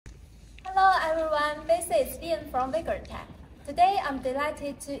everyone, this is Ian from Vigorun Tech. Today I'm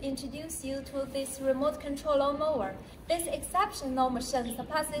delighted to introduce you to this remote control lawnmower. This exceptional machine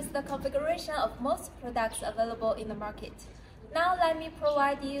surpasses the configuration of most products available in the market. Now let me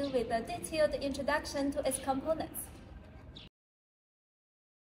provide you with a detailed introduction to its components.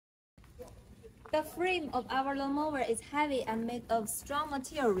 The frame of our lawnmower is heavy and made of strong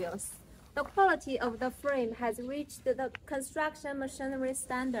materials. The quality of the frame has reached the construction machinery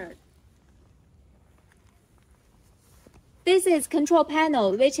standard. This is control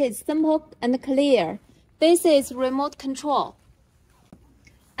panel, which is simple and clear. This is remote control.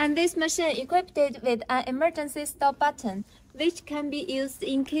 And this machine equipped with an emergency stop button, which can be used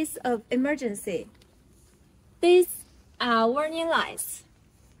in case of emergency. These are warning lights.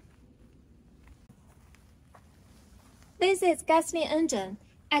 This is gasoline engine.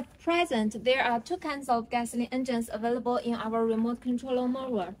 At present, there are two kinds of gasoline engines available in our remote control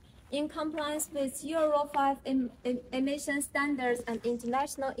lawnmower, in compliance with Euro 5 emission standards and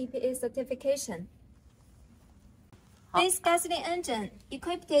international EPA certification. This gasoline engine,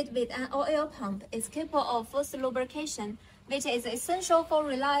 equipped with an oil pump, is capable of forced lubrication, which is essential for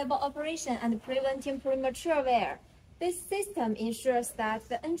reliable operation and preventing premature wear. This system ensures that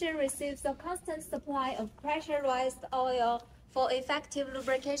the engine receives a constant supply of pressurized oil for effective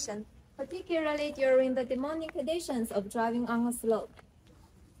lubrication, particularly during the demanding conditions of driving on a slope.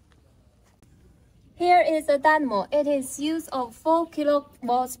 Here is a dynamo. It is use of 4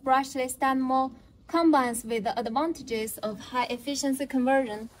 kW brushless dynamo combines with the advantages of high efficiency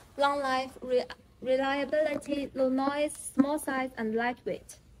conversion, long life, reliability, low noise, small size, and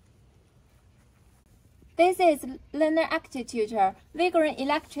lightweight. This is linear actuator. Vigorun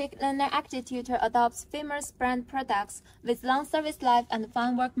electric linear actuator adopts famous brand products with long service life and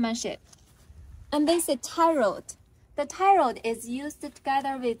fine workmanship. And this is tie rod. The tie rod is used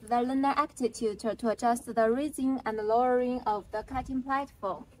together with the linear actuator to adjust the raising and lowering of the cutting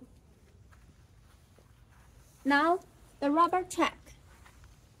platform. Now, the rubber track.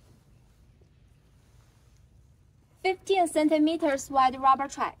 15 centimeters wide rubber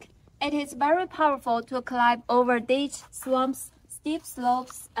track. It is very powerful to climb over ditch, swamps, steep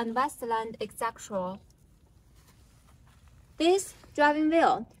slopes, and wasteland, etc. This driving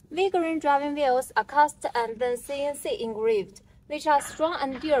wheel. Vigorun driving wheels are cast and then CNC engraved, which are strong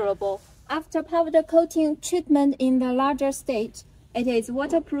and durable. After powder coating treatment in the larger stage, it is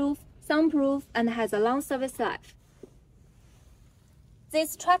waterproof, soundproof, and has a long service life.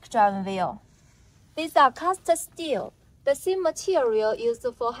 This track driving wheel. These are cast steel. The same material used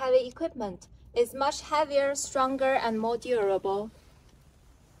for heavy equipment is much heavier, stronger, and more durable.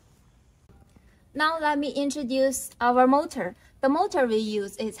 Now let me introduce our motor. The motor we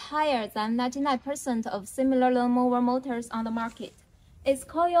use is higher than 99% of similar lawnmower motors on the market. Its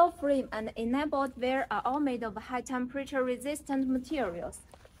coil frame and enabled wear are all made of high temperature resistant materials.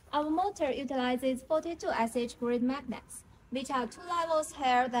 Our motor utilizes 42 SH grade magnets, which are 2 levels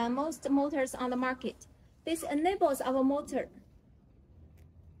higher than most motors on the market. This enables our motor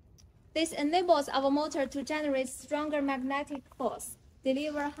to generate stronger magnetic force,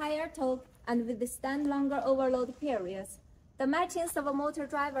 deliver higher torque, and withstand longer overload periods. The matching servo motor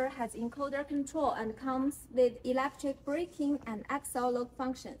driver has encoder control and comes with electric braking and axle lock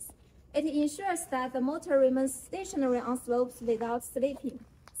functions. It ensures that the motor remains stationary on slopes without slipping,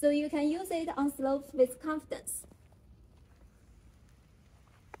 so you can use it on slopes with confidence.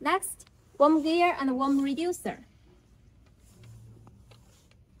 Next, worm gear and worm reducer.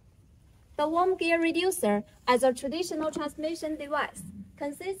 The worm gear reducer, as a traditional transmission device,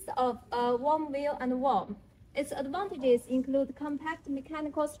 consists of a worm wheel and worm. Its advantages include compact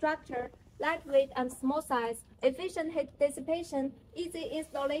mechanical structure, lightweight and small size, efficient heat dissipation, easy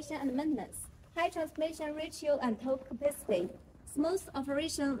installation and maintenance, high transmission ratio and torque capacity, smooth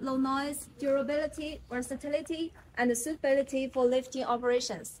operation, low noise, durability, versatility, and suitability for lifting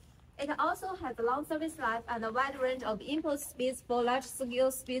operations. It also has a long service life and a wide range of input speeds for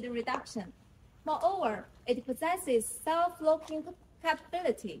large-scale speed reduction. Moreover, it possesses self-locking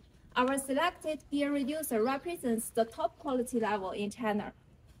capability. Our selected gear reducer represents the top quality level in China.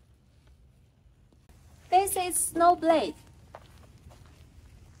 This is snow blade.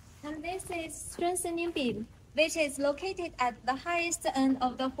 And this is strengthening beam, which is located at the highest end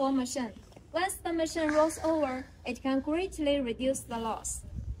of the whole machine. Once the machine rolls over, it can greatly reduce the loss.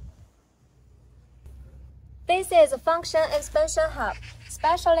 This is a function expansion hub,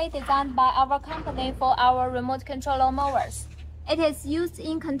 specially designed by our company for our remote control lawnmowers. It is used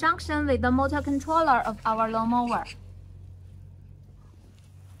in conjunction with the motor controller of our lawnmower.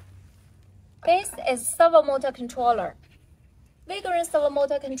 This is servo motor controller. Vigorun servo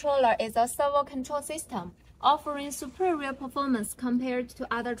motor controller is a servo control system offering superior performance compared to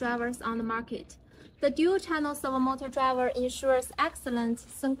other drivers on the market. The dual-channel servo motor driver ensures excellent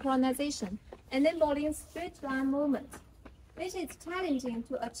synchronization, enabling straight-line movement, which is challenging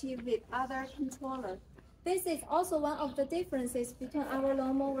to achieve with other controllers. This is also one of the differences between our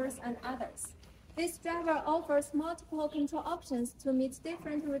lawnmowers and others. This driver offers multiple control options to meet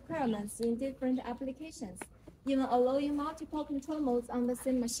different requirements in different applications, even allowing multiple control modes on the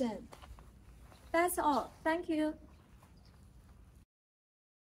same machine. That's all. Thank you.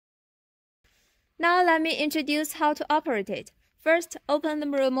 Now let me introduce how to operate it. First, open the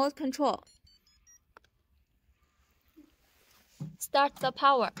remote control. Start the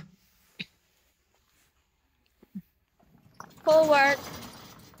power. Forward,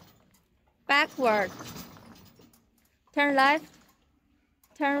 backward, turn left,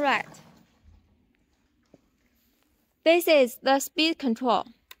 turn right. This is the speed control.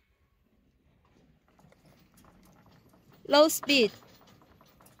 Low speed.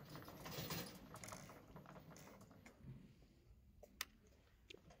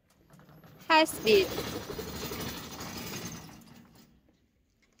 High speed.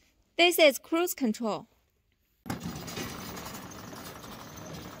 This is cruise control.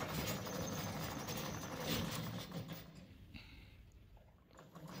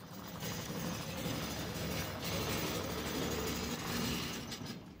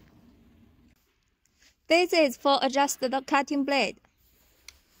 This is for adjust the cutting blade.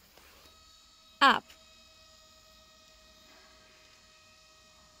 Up.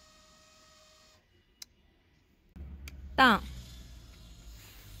 Down.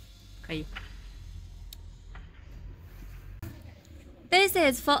 可以。 This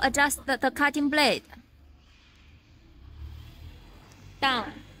is for adjust the cutting blade.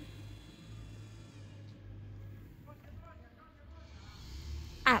 Down.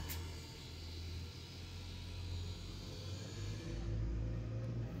 Up.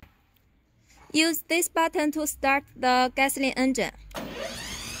 Use this button to start the gasoline engine.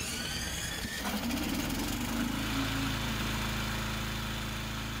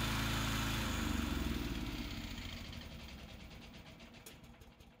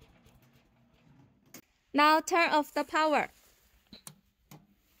 Now turn off the power.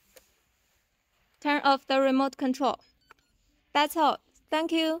 Turn off the remote control. That's all.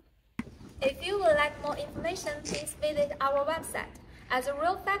 Thank you. If you would like more information, please visit our website. As a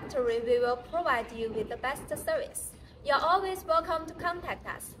real factory, we will provide you with the best service. You are always welcome to contact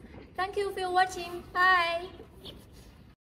us. Thank you for watching. Bye.